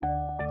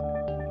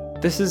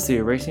This is the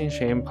Erasing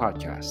Shame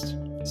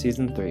podcast,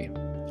 Season 3.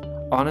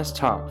 Honest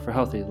talk for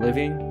healthy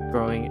living,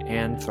 growing,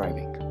 and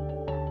thriving.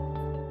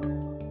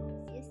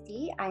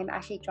 CSD, I'm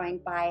actually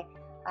joined by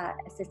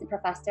Assistant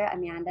Professor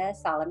Amanda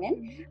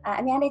Solomon.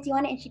 Amanda, do you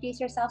want to introduce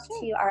yourself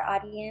to our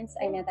audience?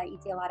 I know that you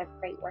do a lot of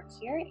great work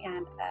here,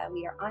 and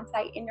we are on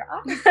site in your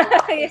office. So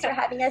thanks for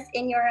having us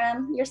in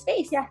your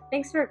space. Yeah,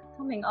 thanks for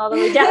coming all the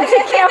way down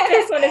to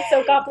campus when it's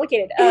so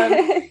complicated.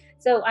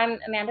 So I'm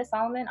Amanda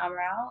Solomon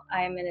Amaral.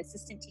 I'm an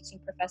assistant teaching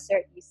professor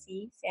at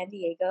UC San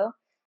Diego.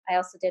 I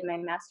also did my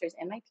master's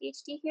and my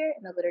PhD here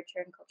in the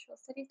Literature and Cultural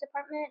Studies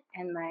department,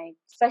 and my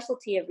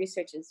specialty of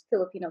research is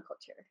Filipino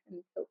culture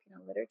and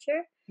Filipino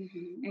literature.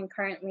 Mm-hmm. And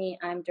currently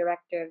I'm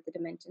director of the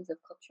Dimensions of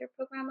Culture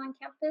program on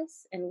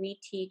campus, and we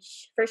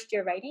teach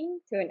first-year writing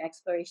through an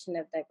exploration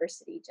of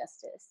diversity,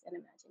 justice, and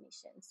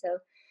imagination. So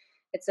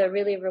it's a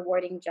really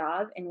rewarding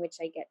job in which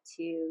I get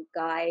to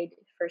guide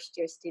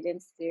first-year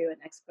students through an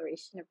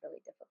exploration of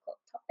really difficult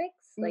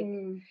topics like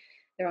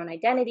their own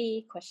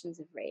identity, questions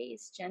of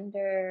race,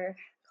 gender,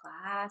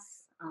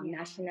 class,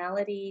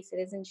 nationality,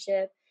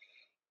 citizenship,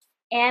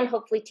 and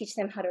hopefully teach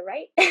them how to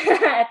write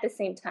at the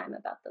same time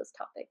about those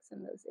topics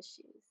and those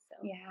issues. So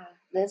yeah,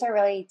 those are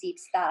really deep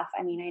stuff.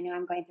 I mean, I know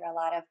I'm going through a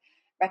lot of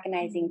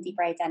recognizing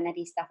deeper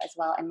identity stuff as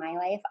well in my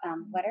life.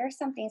 What are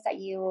some things that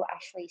you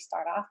actually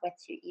start off with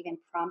to even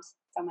prompt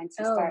someone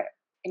to start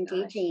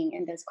engaging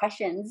in those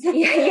questions?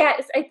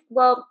 Yes,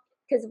 well,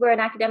 because we're an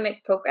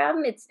academic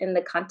program, it's in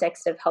the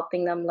context of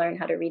helping them learn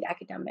how to read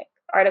academic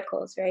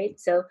articles, right?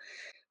 So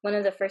one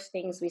of the first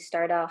things we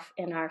start off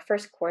in our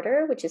first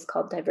quarter, which is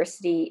called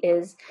Diversity,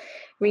 is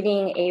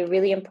reading a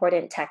really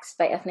important text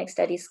by ethnic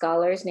studies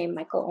scholars named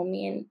Michael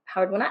Omi and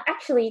Howard Winott.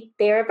 Actually,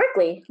 they're at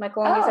Berkeley.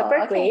 Michael Omi's at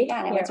Berkeley,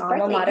 your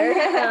alma mater.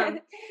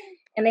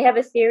 And they have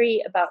a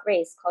theory about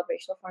race called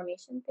racial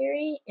formation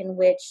theory, in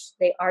which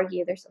they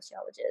argue, they're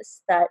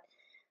sociologists, that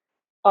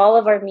all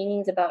of our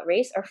meanings about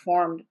race are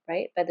formed,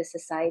 right, by the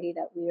society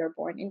that we are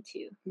born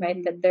into, right?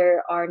 Mm-hmm. That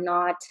there are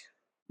not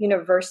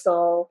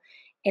universal,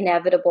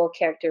 inevitable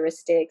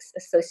characteristics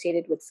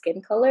associated with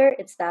skin color.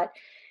 It's that,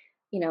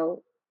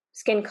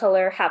 skin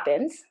color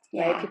happens,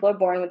 right? People are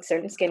born with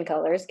certain skin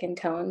colors, skin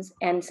tones,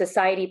 and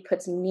society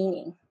puts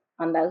meaning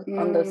on those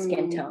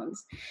skin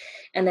tones.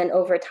 And then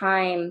over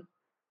time,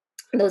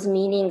 those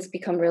meanings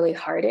become really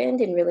hardened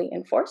and really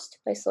enforced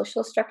by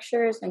social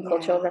structures and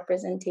cultural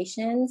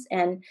representations.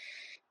 And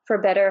for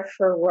better,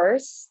 for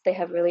worse, they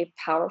have really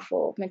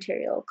powerful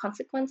material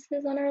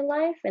consequences on our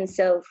life. And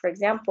so, for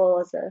example,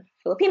 as a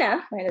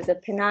Filipina, right, as a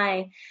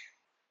Pinay,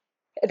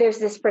 there's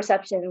this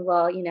perception,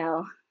 well,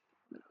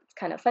 it's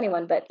kind of a funny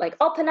one, but like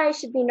all Pinay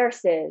should be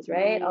nurses,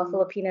 right? All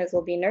Filipinas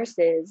will be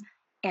nurses.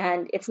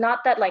 And it's not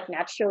that like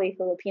naturally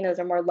Filipinos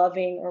are more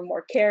loving or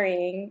more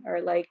caring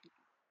or like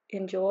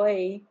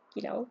enjoy,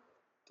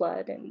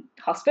 blood and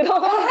hospital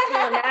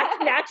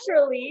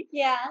naturally.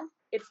 Yeah.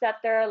 It's that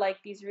there are like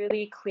these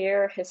really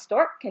clear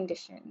historic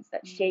conditions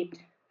that shaped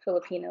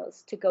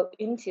Filipinos to go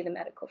into the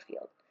medical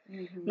field,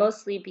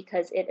 mostly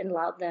because it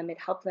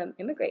helped them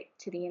immigrate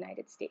to the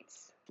United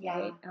States,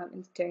 right?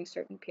 During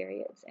certain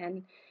periods.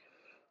 And,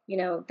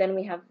 then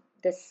we have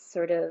this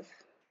sort of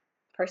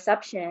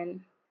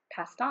perception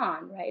passed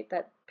on, right?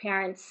 That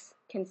parents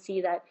can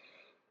see that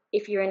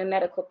if you're in a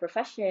medical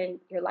profession,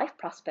 your life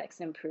prospects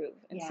improve.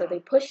 And so they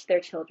push their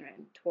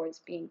children towards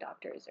being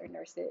doctors or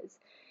nurses,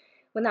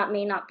 when that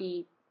may not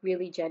be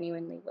really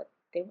genuinely what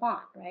they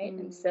want, right?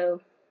 And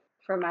so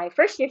for my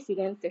first year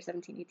students, they're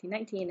 17, 18,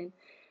 19, and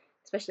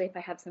especially if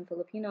I have some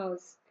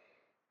Filipinos,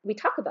 we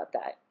talk about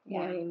that, you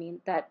know what I mean?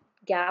 That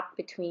gap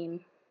between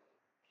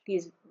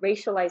these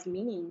racialized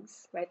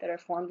meanings, right, that are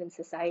formed in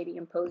society,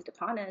 imposed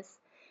upon us,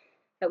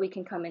 that we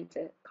can come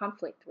into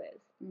conflict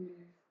with.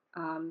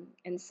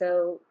 And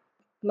so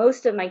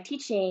most of my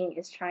teaching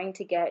is trying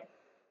to get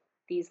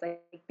these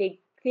like big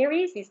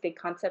theories, these big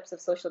concepts of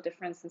social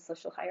difference and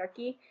social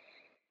hierarchy,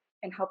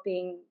 and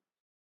helping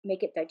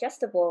make it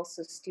digestible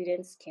so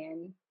students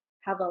can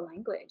have a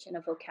language and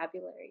a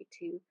vocabulary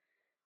to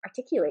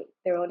articulate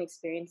their own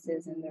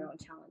experiences and their own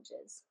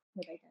challenges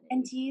with identity.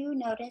 And do you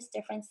notice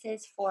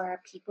differences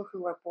for people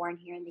who were born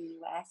here in the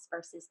U.S.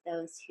 versus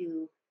those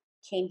who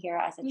came here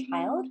as a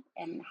child,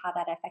 and how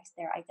that affects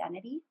their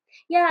identity?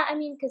 Yeah, I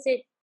mean, because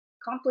it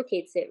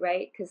complicates it,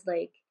 right? Because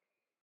like,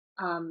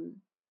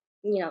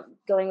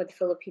 going with the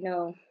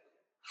Filipino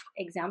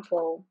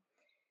example,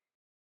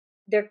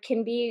 there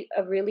can be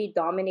a really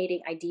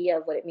dominating idea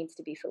of what it means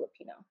to be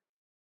Filipino,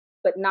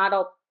 but not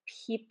all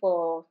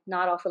people,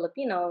 not all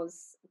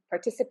Filipinos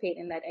participate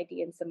in that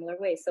idea in similar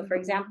ways. So for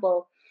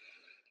example,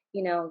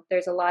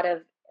 there's a lot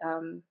of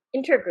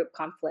intergroup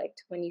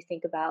conflict when you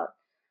think about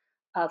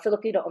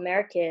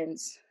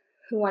Filipino-Americans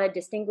who want to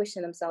distinguish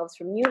themselves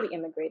from newly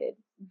immigrated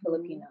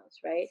Filipinos,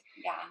 right?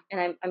 Yeah.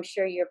 And I'm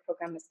sure your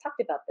program has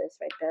talked about this,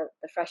 right?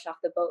 The fresh off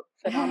the boat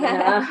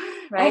phenomena,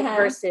 right?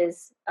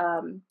 Versus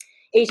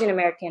Asian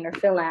American or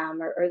Philam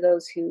or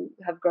those who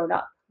have grown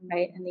up,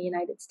 right, in the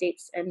United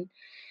States. And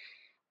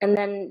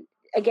then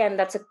again,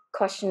 that's a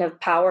question of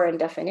power and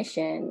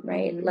definition,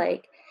 right?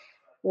 Like,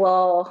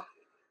 well,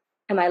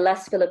 am I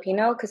less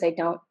Filipino because I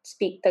don't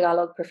speak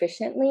Tagalog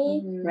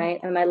proficiently, right?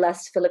 Am I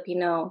less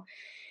Filipino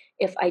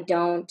if I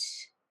don't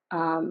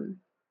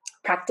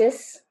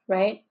practice,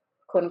 right,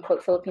 quote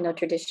unquote Filipino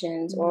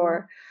traditions,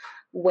 or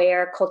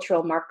wear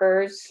cultural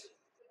markers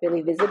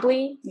really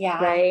visibly,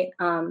 right?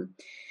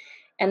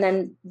 And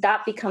then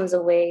that becomes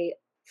a way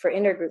for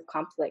intergroup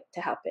conflict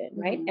to happen,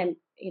 right? And,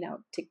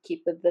 to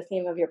keep with the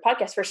theme of your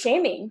podcast, for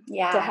shaming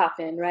to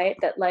happen, right?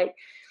 That like,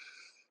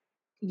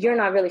 you're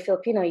not really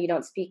Filipino, you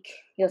don't speak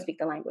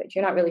the language.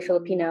 You're not really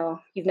Filipino,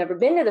 you've never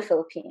been to the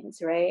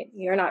Philippines, right?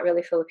 You're not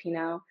really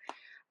Filipino,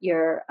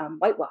 you're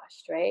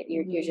whitewashed, right?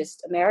 You're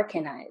just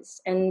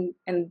Americanized. And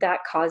that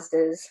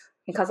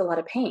can cause a lot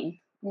of pain,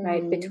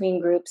 right?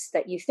 Between groups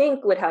that you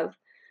think would have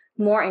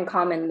more in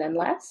common than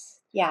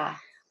less. Yeah.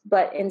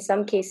 But in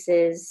some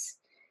cases,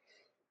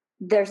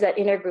 there's that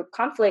intergroup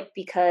conflict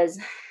because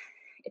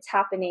it's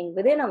happening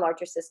within a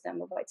larger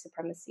system of white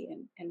supremacy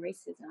and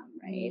racism,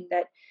 right?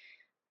 That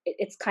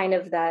it's kind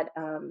of that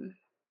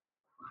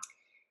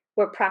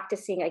we're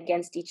practicing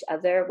against each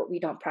other what we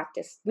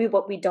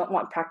don't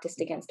want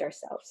practiced against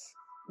ourselves,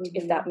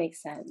 if that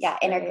makes sense. Yeah,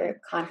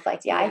 intergroup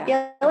conflict. Yeah, I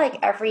feel like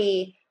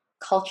every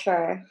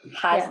culture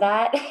has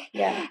that.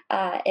 Yeah.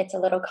 It's a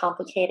little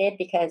complicated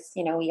because,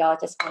 we all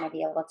just want to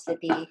be able to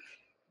be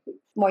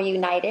more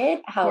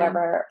united.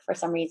 However, for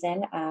some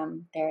reason,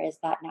 there is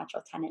that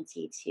natural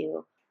tendency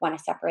to want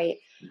to separate.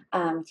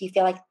 Do you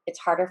feel like it's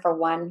harder for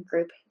one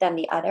group than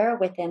the other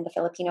within the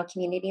Filipino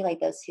community, like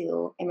those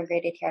who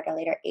immigrated here at a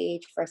later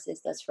age versus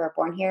those who are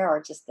born here,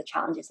 or just the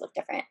challenges look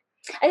different?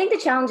 I think the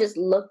challenges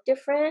look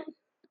different.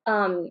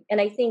 And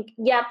I think,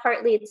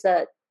 partly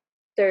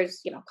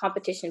there's,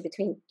 competition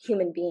between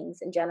human beings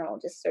in general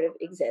just sort of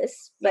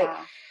exists. But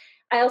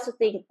I also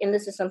think, and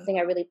this is something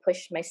I really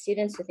push my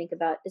students to think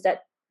about, is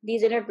that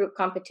these intergroup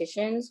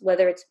competitions,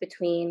 whether it's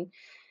between,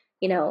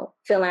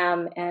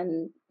 Philam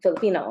and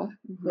Filipino,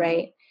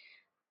 right,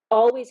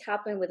 always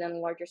happen within a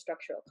larger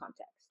structural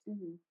context,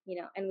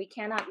 and we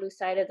cannot lose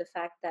sight of the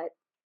fact that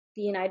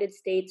the United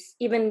States,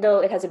 even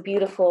though it has a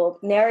beautiful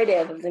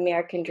narrative of the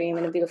American dream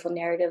and a beautiful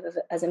narrative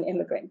as an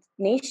immigrant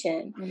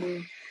nation,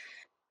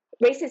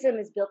 racism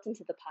is built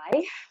into the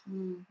pie.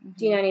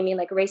 Do you know what I mean?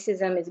 Like,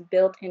 racism is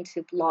built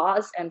into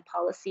laws and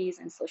policies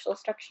and social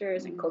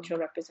structures and cultural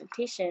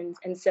representations.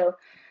 And so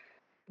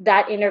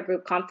that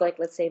intergroup conflict,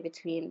 let's say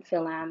between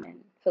Philam and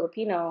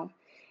Filipino,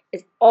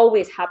 is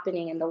always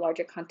happening in the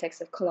larger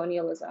context of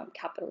colonialism,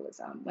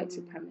 capitalism, white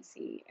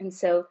supremacy. And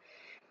so,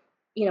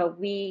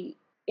 we,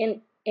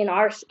 in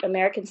our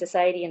American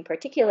society in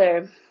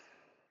particular,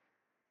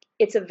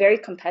 it's a very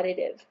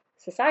competitive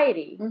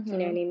society. Do you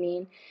know what I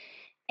mean?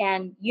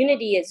 And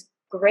unity is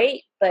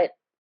great, but,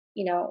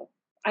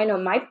 I know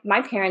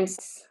my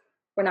parents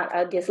were not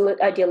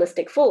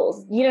idealistic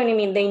fools. You know what I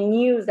mean? They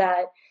knew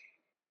that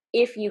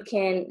if you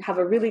can have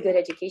a really good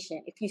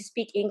education, if you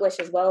speak English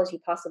as well as you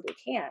possibly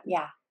can,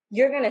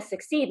 you're going to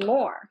succeed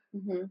more.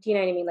 Do you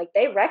know what I mean? Like,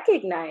 they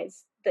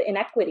recognize the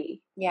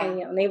inequity.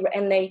 And,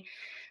 they,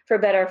 for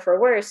better or for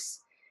worse,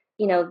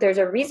 there's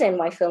a reason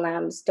why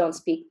Philams don't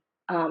speak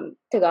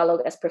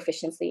Tagalog as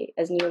proficiently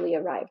as newly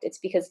arrived. It's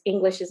because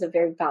English is a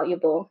very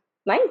valuable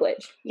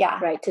language,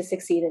 right, to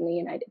succeed in the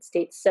United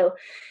States. So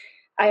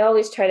I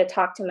always try to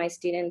talk to my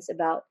students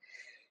about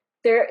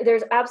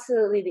there's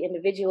absolutely the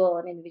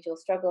individual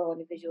struggle,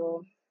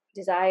 individual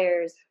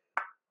desires,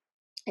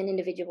 and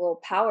individual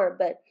power,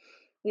 but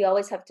we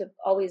always have to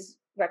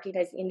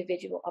recognize the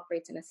individual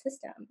operates in a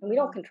system, and we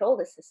don't control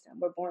the system.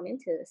 We're born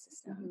into the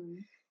system.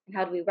 And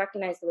how do we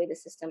recognize the way the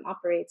system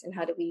operates, and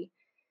how do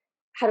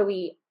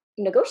we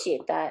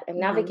negotiate that and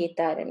navigate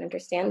that and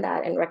understand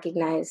that and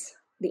recognize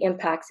the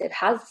impacts it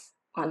has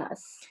on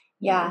us?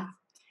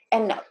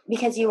 And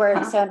because you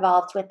were so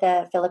involved with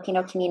the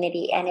Filipino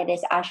community, and it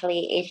is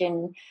actually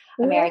Asian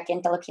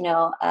American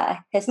Filipino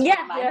History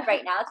Month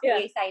right now, it's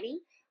pretty exciting.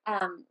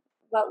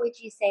 What would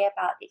you say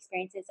about the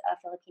experiences of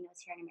Filipinos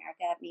here in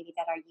America, maybe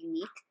that are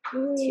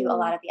unique to a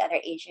lot of the other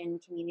Asian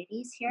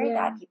communities here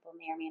that people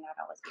may or may not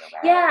always be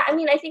aware of? I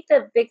mean, I think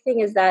the big thing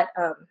is that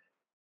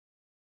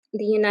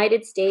the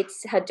United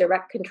States had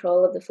direct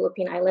control of the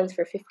Philippine Islands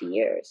for 50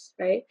 years,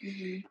 right?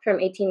 From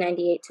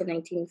 1898 to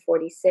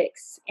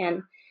 1946.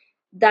 And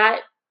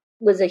that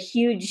was a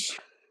huge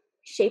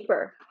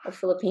shaper of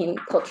Philippine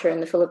culture in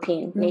the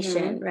Philippine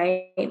nation,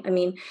 right? I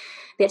mean,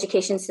 the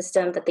education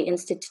system that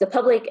the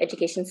public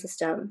education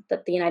system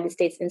that the United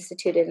States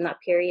instituted in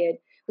that period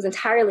was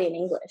entirely in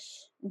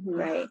English,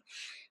 right?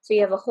 So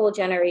you have a whole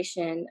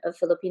generation of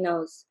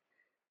Filipinos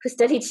who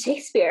studied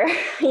Shakespeare,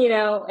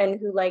 and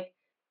who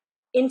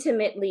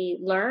intimately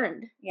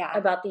learned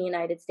about the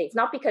United States,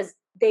 not because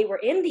they were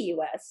in the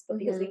U.S., but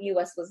because the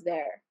U.S. was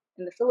there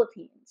in the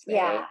Philippines,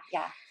 right?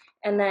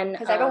 And then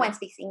because everyone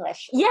speaks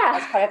English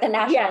as part of the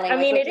national language, I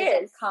mean, which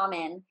it is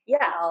common in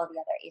all of the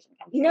other Asian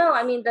countries. No,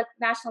 I mean, the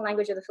national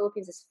language of the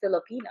Philippines is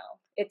Filipino.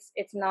 It's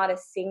not a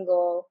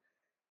single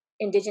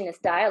indigenous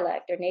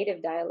dialect or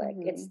native dialect.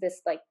 It's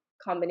this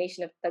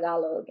combination of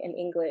Tagalog and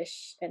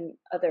English and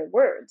other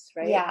words,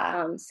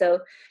 right? So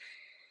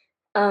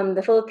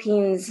the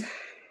Philippines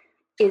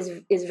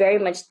is very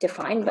much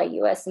defined by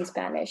U.S. and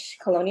Spanish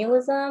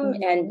colonialism,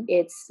 and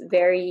it's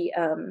very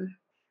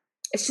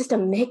it's just a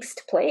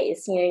mixed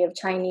place. You know, you have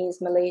Chinese,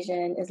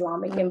 Malaysian,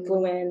 Islamic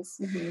influence.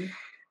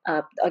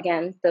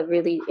 Again, the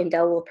really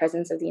indelible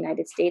presence of the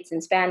United States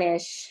and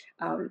Spanish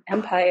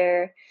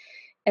empire.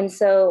 And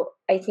so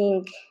I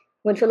think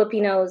when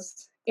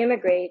Filipinos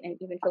immigrate, and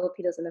even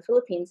Filipinos in the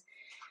Philippines,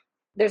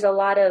 there's a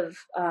lot of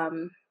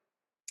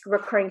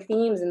recurring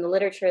themes in the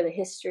literature, the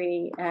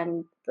history,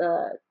 and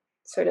the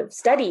sort of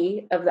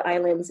study of the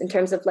islands in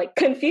terms of like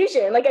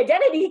confusion, like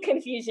identity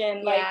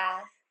confusion.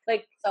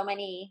 Like so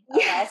many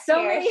of us so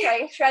here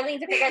many struggling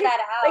to figure that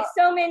out. Like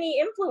so many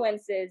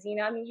influences, you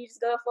know. I mean, you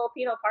just go to a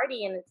Filipino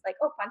party and it's like,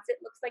 oh,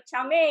 pancit looks like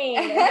chow mein,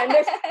 and then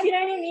there's, do you know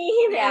what I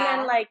mean? And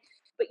then like,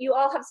 but you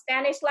all have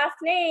Spanish last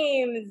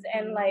names,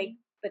 and like,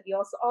 but you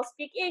also all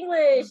speak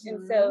English,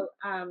 and so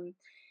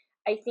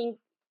I think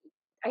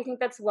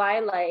that's why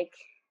like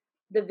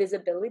the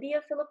visibility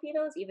of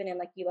Filipinos, even in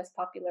like U.S.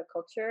 popular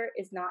culture,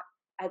 is not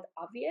as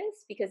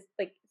obvious, because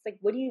like it's like,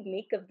 what do you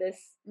make of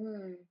this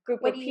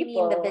group what of do you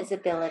people? mean the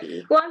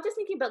visibility? Well, I'm just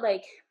thinking about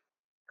like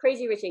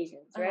Crazy Rich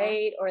Asians,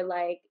 right? Or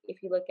like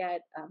if you look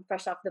at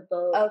Fresh Off the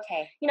Boat.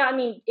 Okay. You know, I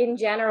mean, in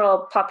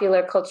general,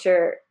 popular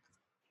culture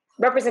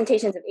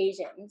representations of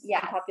Asians in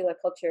popular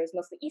culture is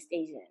mostly East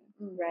Asian,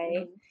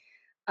 right?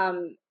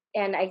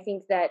 And I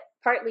think that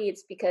partly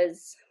it's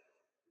because,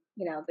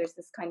 you know, there's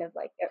this kind of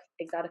like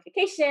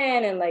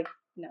exotification and like,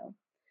 you know,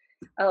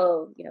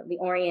 oh, you know, the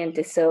Orient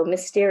is so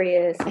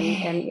mysterious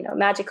and you know,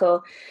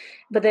 magical.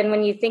 But then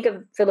when you think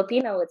of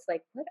Filipino, it's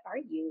like, what are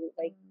you?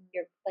 Like,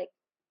 you're like,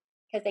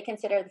 because they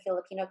consider the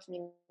Filipino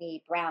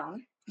community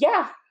brown.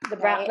 Yeah, the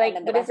brown, right? like,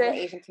 and then the rest of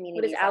the Asian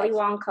community. What does Ali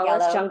Wong call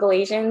us? Jungle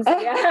Asians.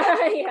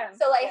 Yeah.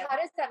 So, like, how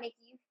does that make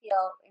you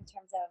feel in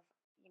terms of,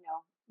 you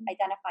know,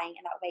 identifying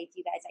in that way? Do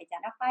you guys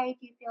identify,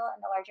 do you feel,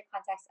 in the larger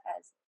context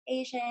as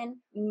Asian,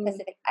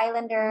 Pacific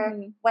Islander?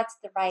 What's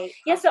the right?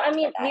 Yeah, so I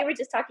mean, we were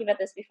just talking about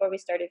this before we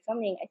started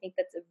filming. I think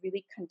that's a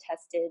really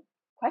contested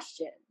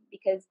question,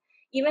 because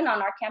even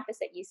on our campus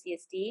at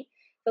UCSD,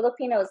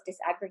 Filipino is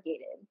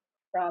disaggregated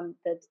from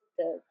the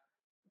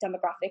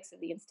demographics of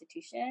the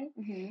institution.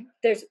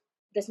 There's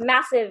this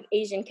massive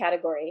Asian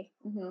category,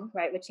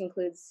 right, which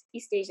includes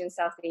East Asians,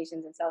 South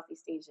Asians, and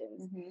Southeast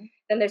Asians.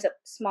 Then there's a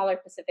smaller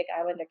Pacific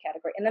Islander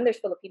category, and then there's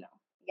Filipino.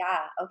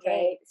 Yeah,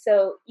 okay. Right?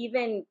 So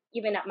even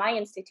at my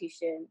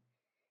institution,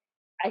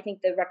 I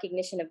think the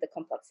recognition of the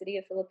complexity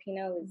of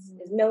Filipino is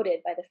noted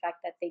by the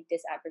fact that they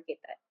disaggregate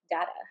that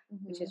data,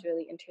 which is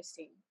really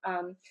interesting.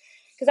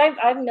 Because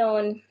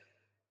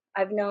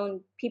I've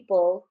known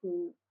people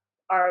who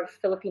are of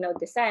Filipino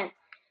descent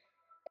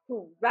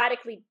who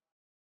radically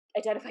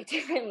identify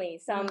differently.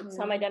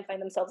 Some identify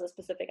themselves as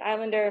Pacific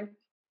Islander.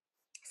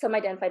 Some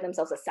identify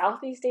themselves as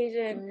Southeast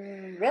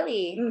Asian.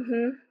 Really?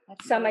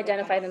 Some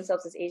identify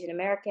themselves as Asian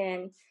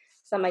American.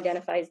 Some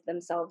identify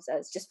themselves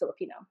as just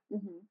Filipino,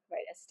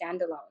 right, as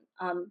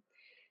standalone.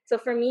 So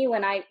for me,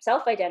 when I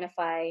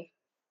self-identify,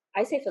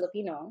 I say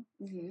Filipino,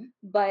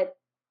 but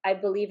I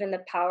believe in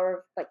the power of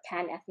like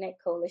pan-ethnic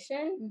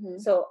coalition.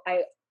 So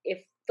if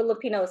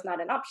Filipino is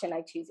not an option,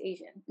 I choose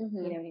Asian. You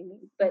know what I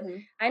mean? But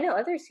I know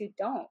others who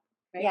don't,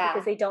 right?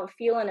 Because they don't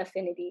feel an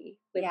affinity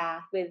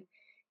with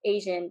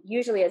Asian,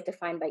 usually as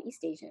defined by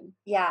East Asian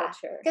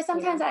culture. Because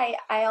sometimes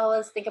I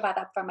always think about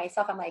that for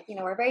myself. I'm like, you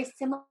know, we're very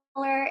similar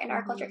in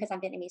our culture because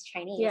I'm Vietnamese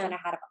Chinese and I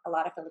had a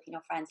lot of Filipino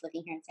friends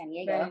living here in San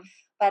Diego. Right.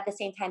 But at the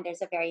same time,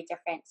 there's a very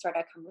different sort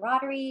of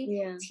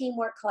camaraderie,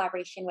 teamwork,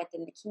 collaboration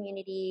within the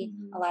community,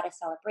 a lot of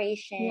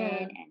celebration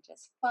and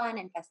just fun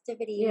and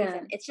festivities.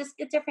 And it's just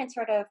a different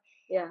sort of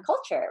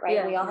culture,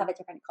 right? We all have a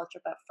different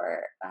culture, but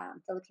for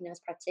Filipinos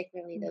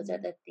particularly, those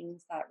are the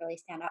things that really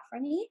stand out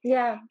for me.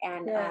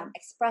 And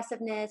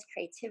expressiveness,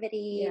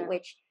 creativity,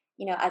 which,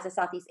 you know, as a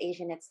Southeast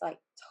Asian, it's like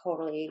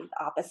totally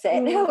the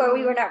opposite, where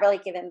we were not really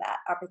given that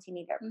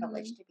opportunity or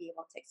privilege to be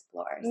able to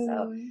explore.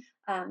 So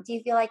do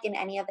you feel like in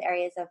any of the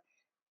areas of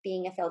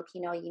being a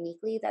Filipino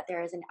uniquely that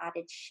there is an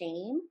added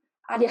shame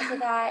added to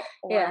that,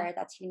 or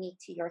that's unique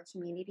to your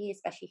community,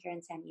 especially here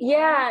in San Diego?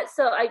 Yeah,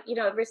 so I, you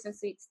know, ever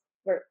since we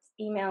were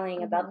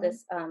emailing about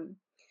this,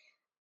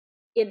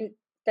 in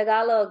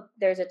Tagalog,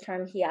 there's a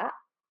term hiya.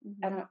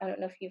 I don't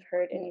know if you've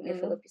heard any of the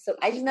Filipino. So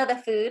I just know the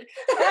food.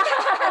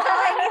 That's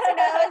all I need to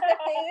know is the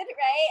food,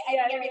 right? I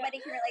think everybody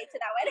can relate to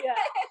that one.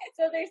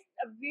 So there's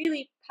a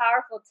really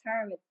powerful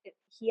term, it's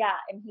hiya,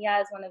 and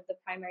hiya is one of the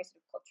primary sort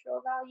of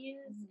cultural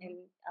values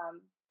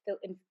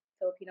in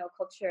Filipino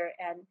culture,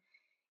 and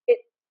it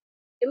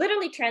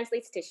literally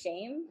translates to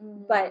shame,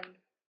 but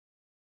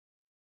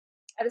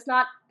that's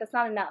not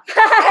enough.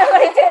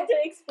 Like to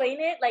explain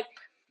it, like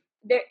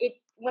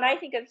when I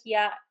think of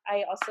hiya,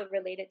 I also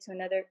relate it to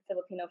another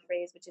Filipino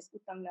phrase, which is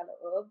utang na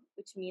loob,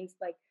 which means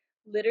like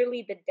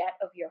literally the debt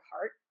of your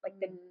heart, like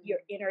your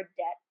inner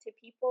debt to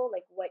people,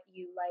 like what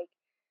you like,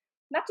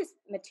 not just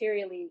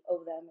materially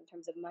owe them in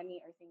terms of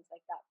money or things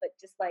like that, but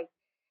just like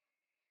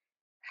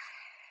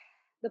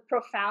the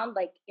profound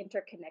like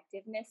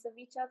interconnectedness of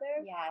each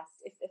other. Yes,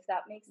 if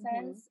that makes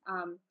sense.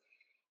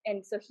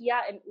 And so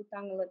hiya and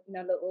utang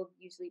na loob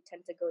usually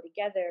tend to go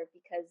together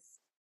because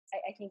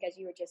I think, as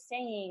you were just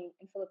saying,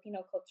 in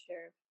Filipino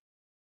culture,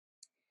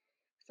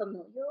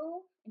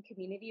 familial and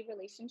community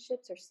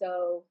relationships are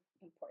so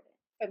important.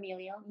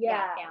 Familial,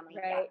 family,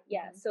 right?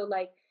 Yeah. Mm-hmm. So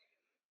like,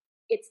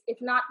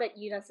 it's not that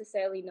you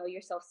necessarily know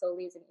yourself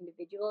solely as an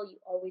individual. You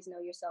always know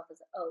yourself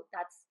as, oh,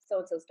 that's so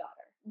and so's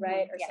daughter,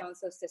 right? Or so and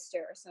so's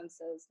sister, or so and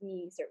so's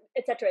niece, or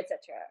et cetera,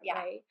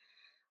 right?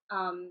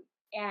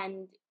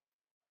 And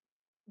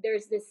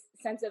there's this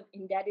sense of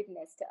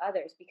indebtedness to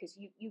others because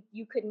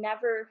you could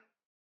never,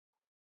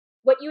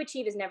 what you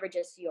achieve is never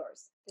just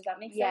yours. Does that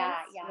make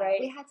sense? Yeah. Right.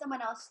 We had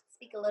someone else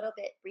speak a little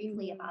bit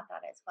briefly about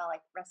that as well,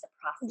 like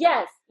reciprocity.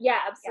 Yes.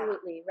 Yeah.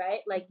 Absolutely. Yeah. Right.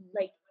 Like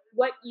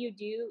what you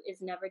do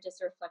is never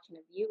just a reflection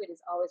of you. It is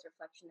always a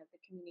reflection of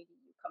the community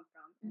you come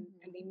from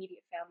and the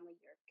immediate family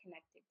you're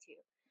connected to.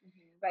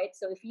 Right.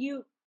 So if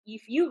you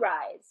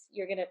rise,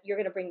 you're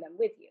gonna bring them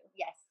with you.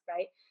 Yes.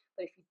 Right.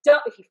 But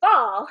if you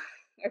fall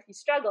or if you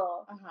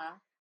struggle,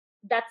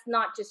 that's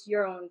not just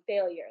your own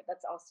failure.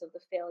 That's also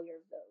the failure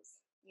of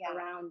those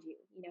around you.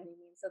 You know what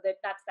I mean? So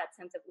that's that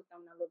sense of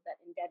utang na loob,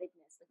 that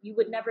indebtedness. Like you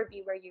would never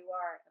be where you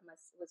are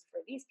unless it was for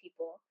these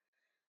people.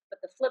 But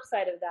the flip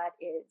side of that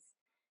is,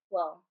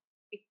 well,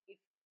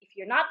 if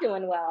you're not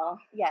doing well,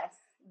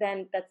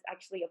 then that's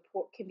actually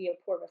can be a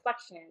poor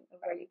reflection of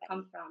where you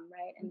come from,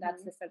 right? And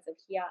that's the sense of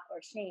hiya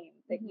or shame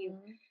that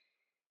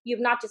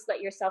you've not just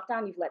let yourself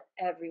down, you've let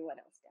everyone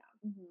else down.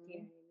 You know what I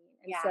mean?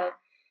 And so,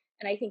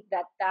 and I think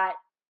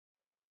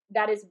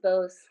that is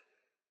both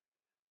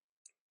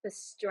the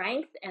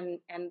strength and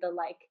the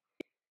like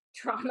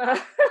trauma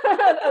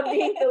of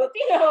being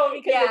Filipino,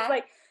 because it's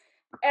like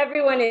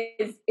everyone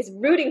is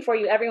rooting for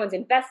you, everyone's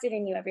invested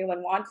in you,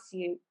 everyone wants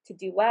you to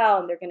do well,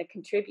 and they're going to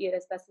contribute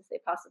as best as they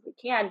possibly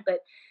can. But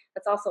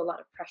that's also a lot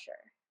of pressure,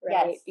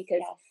 right?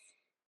 Because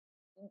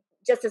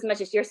just as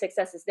much as your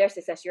success is their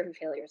success, your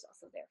failure is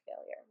also their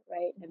failure,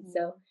 right? And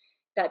so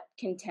that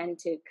can tend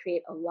to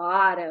create a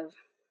lot of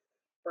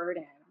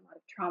burden, a lot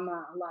of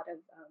trauma, a lot of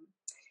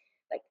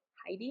like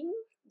hiding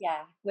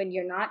when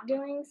you're not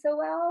doing so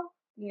well.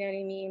 You know what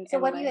I mean? So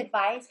what do you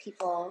advise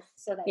people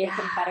so that they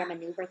can better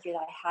maneuver through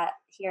that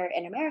here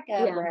in America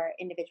where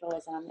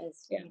individualism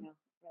is, really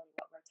what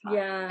we're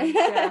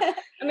taught?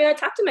 I mean, I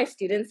talk to my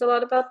students a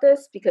lot about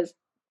this because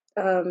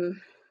 49%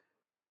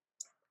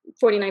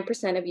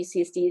 of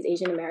UCSD is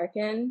Asian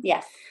American.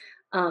 Yes.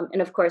 And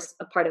of course,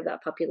 a part of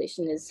that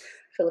population is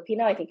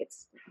Filipino. I think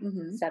it's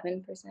 7%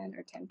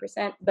 or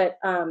 10%. But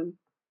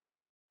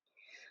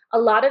a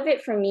lot of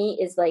it for me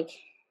is like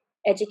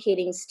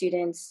educating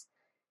students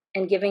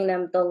and giving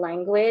them the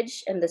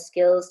language and the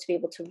skills to be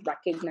able to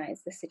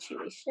recognize the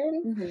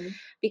situation.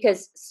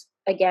 Because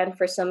again,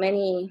 for so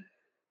many,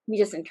 we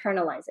just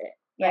internalize it,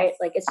 right?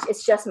 Like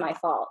it's just my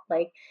fault.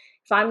 Like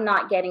if I'm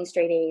not getting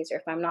straight A's, or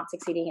if I'm not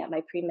succeeding at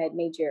my pre-med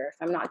major, if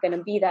I'm not going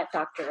to be that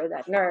doctor or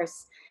that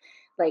nurse,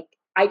 like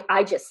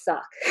I just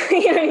suck.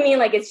 You know what I mean?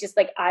 Like it's just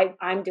like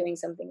I'm doing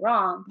something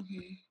wrong.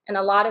 And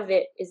a lot of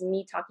it is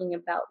me talking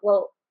about,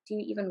 well, do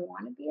you even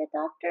want to be a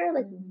doctor?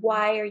 Like,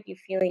 why are you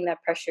feeling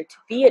that pressure to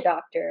be a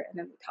doctor? And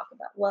then we talk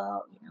about,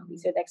 well,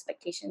 these are the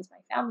expectations my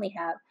family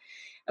have.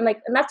 I'm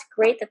like, and that's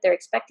great that they're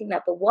expecting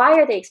that, but why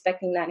are they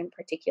expecting that in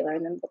particular?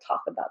 And then we'll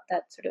talk about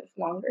that sort of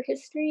longer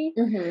history,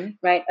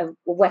 right, of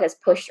what has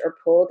pushed or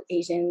pulled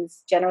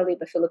Asians generally,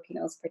 but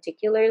Filipinos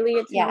particularly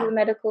into the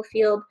medical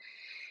field.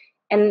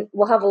 And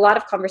we'll have a lot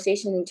of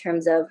conversation in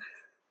terms of,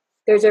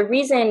 there's a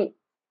reason,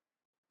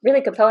 really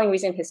compelling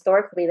reason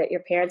historically, that your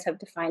parents have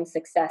defined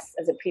success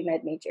as a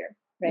pre-med major,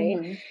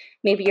 right?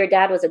 Maybe your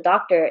dad was a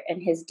doctor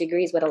and his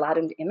degrees would allow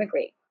him to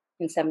immigrate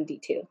in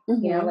 72,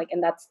 like,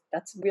 and that's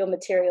real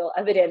material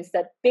evidence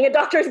that being a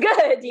doctor is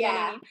good. You know what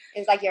I mean?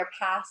 It's like your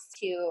path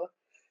to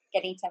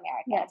getting to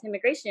America. Yeah, to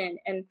immigration.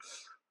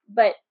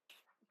 But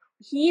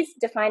he's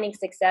defining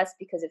success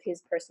because of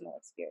his personal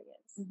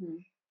experience.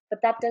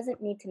 But that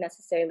doesn't need to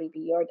necessarily be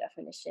your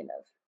definition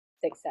of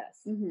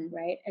success,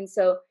 right? And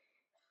so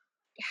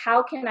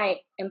how can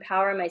I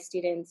empower my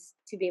students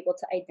to be able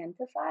to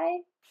identify,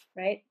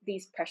 right,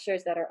 these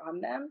pressures that are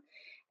on them,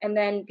 and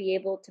then be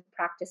able to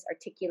practice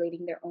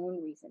articulating their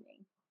own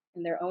reasoning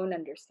and their own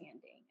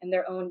understanding and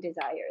their own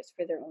desires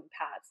for their own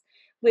paths,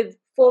 with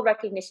full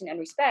recognition and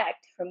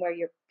respect from where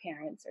your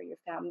parents or your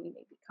family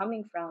may be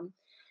coming from,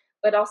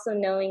 but also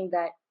knowing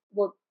that,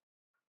 well,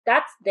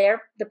 that's the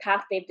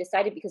path they've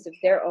decided because of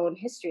their own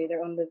history,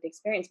 their own lived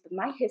experience. But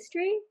my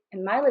history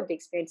and my lived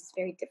experience is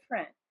very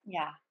different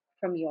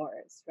from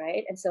yours,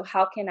 right? And so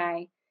how can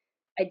I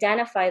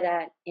identify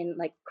that in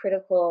like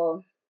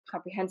critical,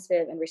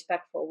 comprehensive, and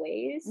respectful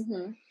ways,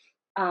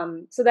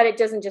 so that it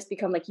doesn't just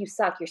become like, you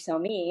suck, you're so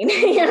mean,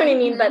 you know what I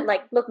mean? But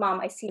like, look, Mom,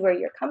 I see where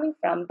you're coming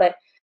from, but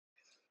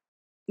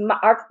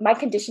my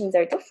conditions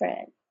are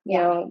different, you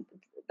know,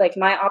 like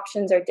my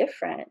options are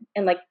different,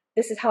 and like,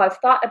 this is how I've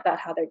thought about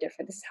how they're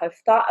different. This is how I've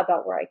thought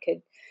about where I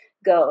could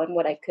go and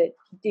what I could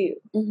do.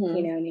 You know what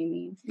I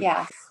mean?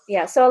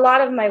 Yeah. So a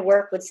lot of my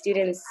work with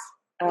students,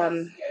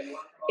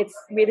 it's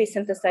really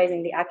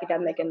synthesizing the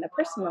academic and the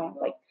personal.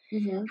 Like,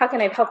 how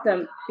can I help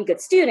them be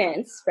good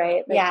students,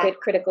 right? Like good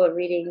critical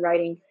reading,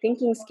 writing,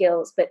 thinking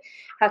skills. But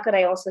how could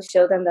I also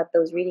show them that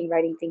those reading,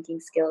 writing, thinking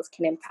skills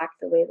can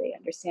impact the way they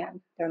understand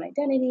their own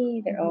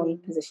identity, their own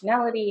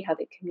positionality, how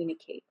they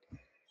communicate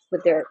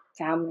with their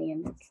family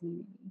and their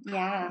community.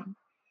 Yeah.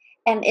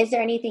 And is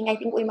there anything, I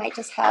think we might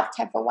just have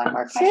time for one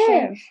more question.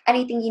 Sure.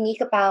 Anything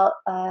unique about,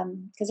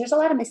 because there's a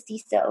lot of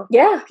mestizo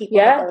people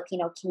in the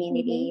Filipino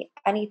community.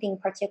 Anything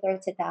particular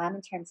to them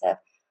in terms of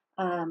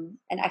an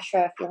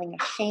extra feeling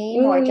of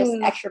shame or just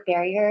extra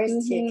barriers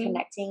to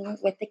connecting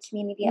with the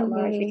community at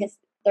large? Because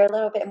they're a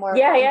little bit more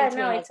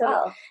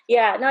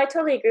I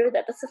totally agree with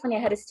that. That's so funny. I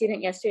had a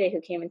student yesterday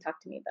who came and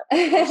talked to me about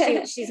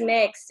that. She's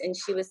mixed, and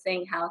she was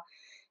saying how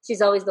she's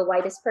always the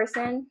whitest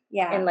person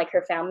in like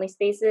her family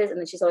spaces, and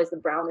then she's always the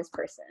brownest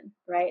person,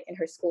 right, in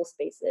her school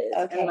spaces.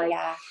 And like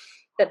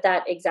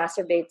that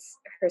exacerbates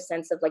her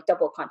sense of like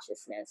double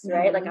consciousness,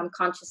 right? Like I'm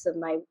conscious of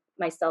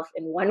myself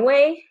in one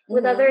way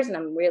with others, and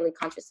I'm really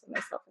conscious of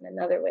myself in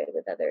another way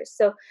with others.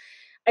 So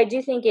I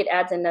do think it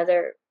adds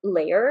another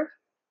layer,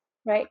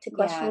 right, to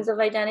questions of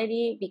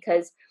identity,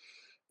 because,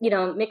 you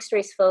know, mixed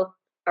race folk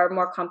are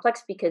more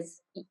complex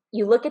because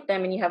you look at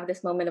them and you have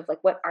this moment of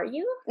like, what are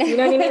you? You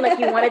know what I mean? Like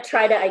you want to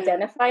try to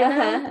identify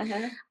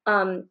them.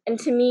 And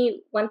to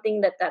me, one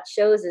thing that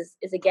shows is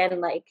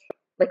again, like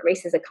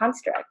race is a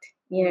construct.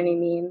 You know what I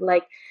mean?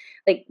 Like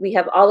we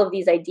have all of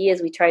these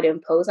ideas we try to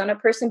impose on a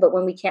person, but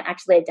when we can't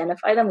actually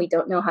identify them, we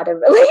don't know how to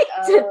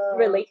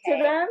relate to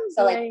them.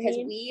 So like, because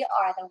we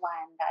are the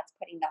one that's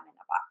putting them in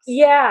a box.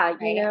 Yeah.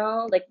 Right? You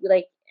know, like,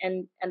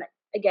 and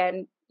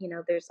again, you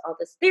know, there's all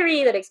this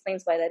theory that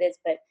explains why that is,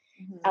 but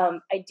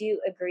I do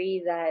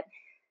agree that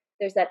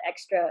there's that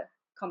extra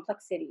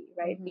complexity,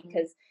 right?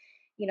 Because,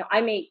 you know,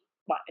 I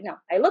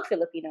look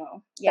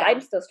Filipino, but I'm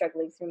still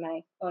struggling through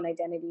my own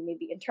identity,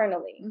 maybe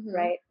internally,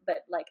 right?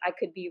 But like I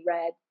could be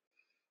read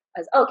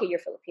as, okay, you're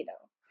Filipino.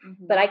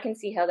 But I can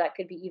see how that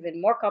could be even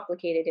more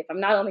complicated if I'm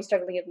not only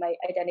struggling with my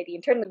identity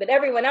internally, but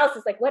everyone else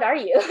is like, what are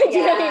you? Do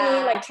you know what I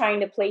mean? Like trying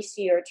to place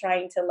you or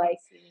trying to like,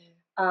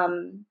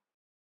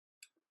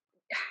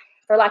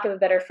 for lack of a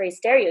better phrase,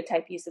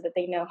 stereotype you so that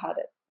they know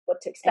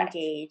what to expect.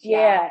 Engage.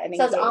 And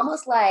so it's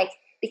almost like,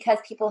 because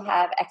people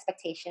have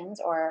expectations,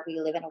 or we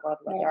live in a world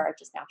where there are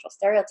just natural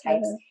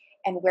stereotypes,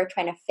 and we're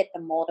trying to fit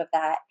the mold of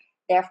that.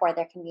 Therefore,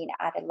 there can be an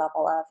added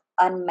level of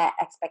unmet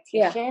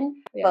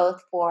expectation,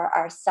 both for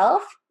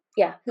ourselves,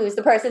 who's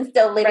the person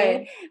still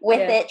living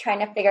with it, trying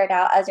to figure it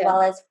out, as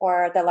well as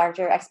for the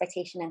larger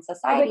expectation in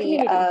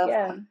society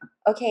of,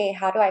 okay,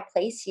 how do I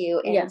place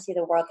you into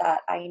the world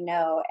that I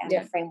know and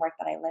the framework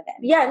that I live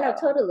in? No,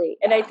 totally.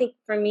 And I think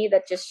for me,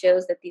 that just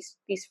shows that these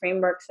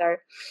frameworks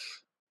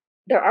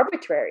they're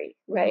arbitrary,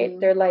 right?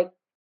 They're like,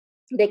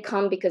 they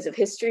come because of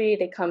history.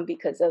 They come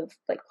because of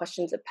like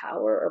questions of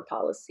power or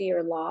policy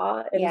or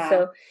law.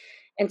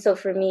 And so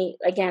for me,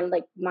 again,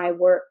 like my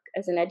work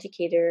as an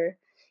educator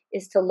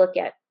is to look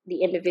at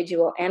the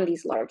individual and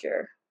these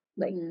larger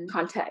like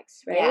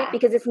contexts, right?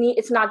 Because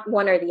it's not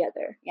one or the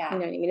other. You know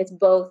what I mean? It's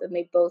both, and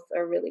they both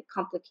are really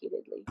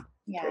complicatedly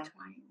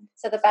intertwined.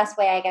 So the best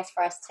way, I guess,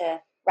 for us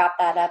to wrap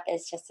that up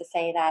is just to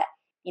say that,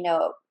 you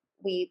know,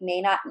 we may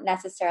not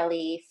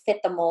necessarily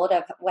fit the mold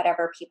of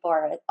whatever people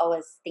are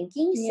always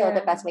thinking. So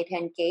the best way to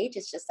engage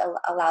is just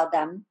allow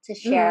them to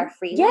share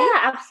freely. Yeah,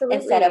 absolutely.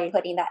 Instead of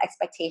putting that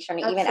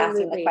expectation or even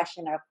asking the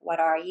question of, what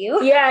are you?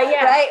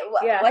 Right?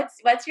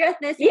 What's your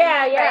ethnicity?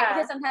 Right?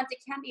 Because sometimes it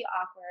can be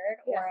awkward,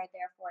 or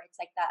therefore it's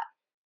like that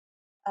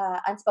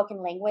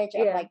unspoken language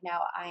of like,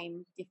 now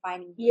I'm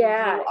defining who you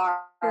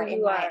are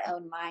in my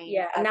own mind.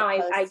 And now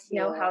I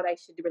know how I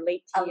should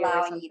relate to you.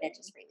 Allowing you to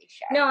just really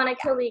share. No, and I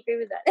totally agree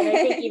with that. And I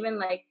think even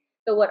like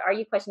the what are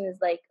you question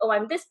is like, oh,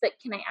 I'm this, but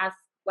can I ask,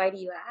 why do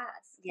you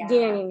ask? Do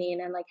you know what I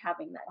mean? And like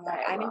having that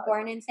dialogue. I'm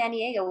born in San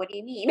Diego. What do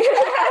you mean?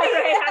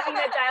 Right, having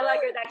that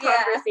dialogue or that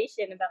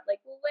conversation about like,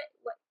 well,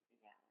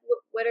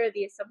 what are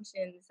the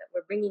assumptions that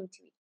we're bringing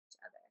to each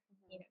other?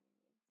 You know?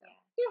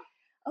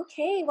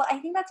 Okay, well,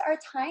 I think that's our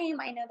time.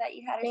 I know that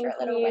you had a short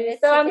little minute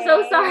today. I'm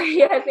so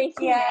sorry. Thank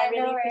you. I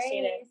really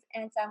appreciate it.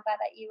 And so I'm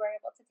glad that you were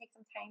able to take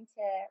some time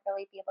to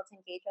really be able to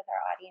engage with our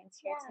audience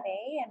here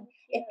today. And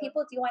if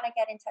people do want to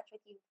get in touch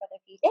with you for the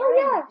future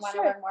and want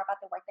to learn more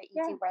about the work that you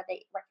do, where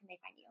can they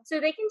find you?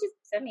 So they can just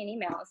send me an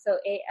email. So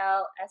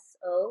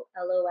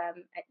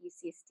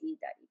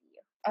alsolom@ucsd.edu.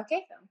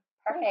 Okay.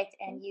 Perfect.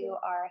 And you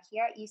are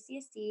here at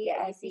UCSD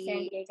as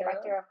the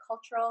Director of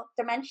Cultural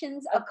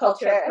Dimensions of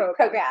Culture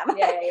program.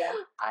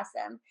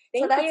 Awesome.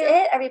 So that's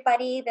it,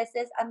 everybody. This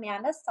is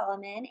Amanda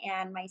Solomon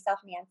and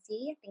myself,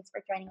 Nancy. Thanks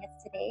for joining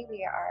us today.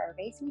 We are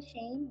Erasing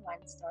Shame,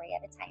 one story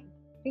at a time.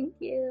 Thank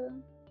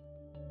you.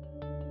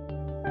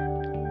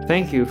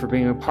 Thank you for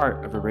being a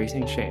part of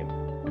Erasing Shame.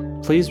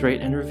 Please rate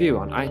and review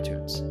on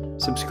iTunes,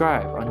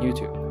 subscribe on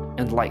YouTube,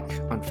 and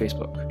like on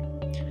Facebook.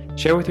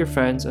 Share with your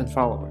friends and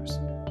followers.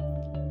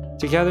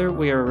 Together,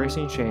 we are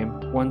erasing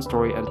shame, one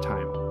story at a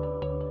time.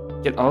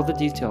 Get all the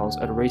details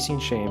at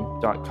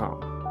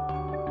erasingshame.com.